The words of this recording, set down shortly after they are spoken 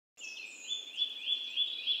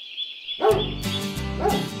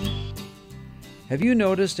Have you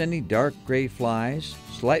noticed any dark gray flies,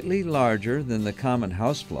 slightly larger than the common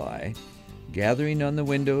housefly, gathering on the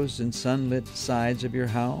windows and sunlit sides of your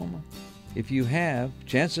home? If you have,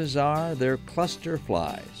 chances are they're cluster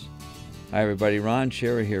flies. Hi everybody, Ron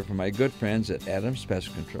Schara here for my good friends at Adams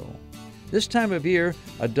Pest Control. This time of year,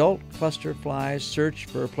 adult cluster flies search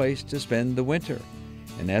for a place to spend the winter.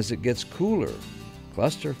 And as it gets cooler,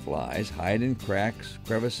 cluster flies hide in cracks,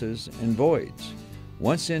 crevices, and voids.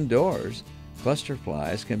 Once indoors, cluster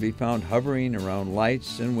flies can be found hovering around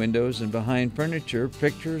lights and windows and behind furniture,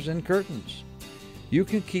 pictures, and curtains. You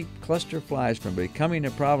can keep cluster flies from becoming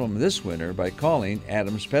a problem this winter by calling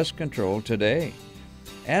Adams Pest Control today.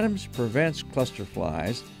 Adams prevents cluster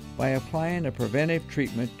flies by applying a preventive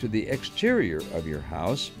treatment to the exterior of your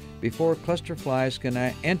house before cluster flies can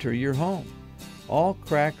enter your home. All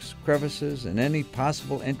cracks, crevices, and any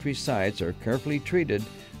possible entry sites are carefully treated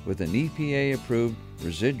with an EPA-approved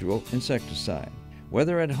residual insecticide.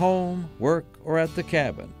 Whether at home, work, or at the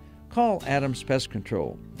cabin, call Adams Pest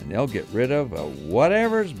Control and they'll get rid of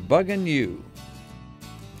whatever's bugging you.